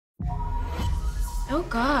Oh,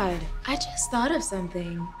 God. I just thought of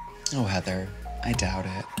something. Oh, Heather, I doubt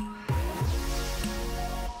it.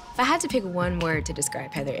 If I had to pick one word to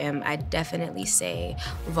describe Heather M, I'd definitely say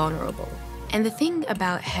vulnerable. And the thing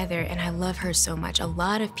about Heather, and I love her so much, a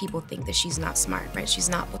lot of people think that she's not smart, right? She's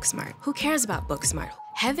not book smart. Who cares about book smart?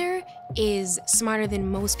 Heather is smarter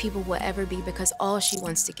than most people will ever be because all she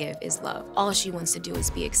wants to give is love. All she wants to do is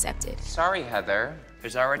be accepted. Sorry, Heather.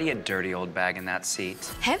 There's already a dirty old bag in that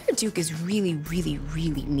seat. Heather Duke is really, really,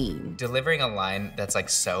 really mean. Delivering a line that's like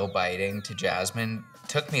so biting to Jasmine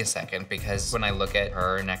took me a second because when I look at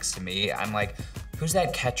her next to me, I'm like, who's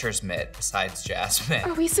that catcher's mitt besides Jasmine?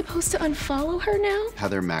 Are we supposed to unfollow her now?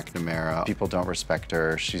 Heather McNamara. People don't respect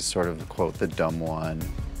her. She's sort of, quote, the dumb one.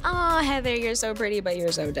 Oh, Heather, you're so pretty, but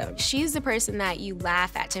you're so dumb. She's the person that you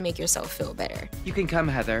laugh at to make yourself feel better. You can come,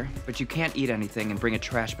 Heather, but you can't eat anything and bring a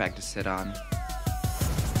trash bag to sit on.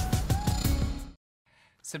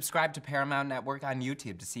 Subscribe to Paramount Network on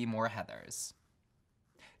YouTube to see more Heathers.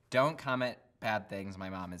 Don't comment bad things, my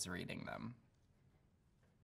mom is reading them.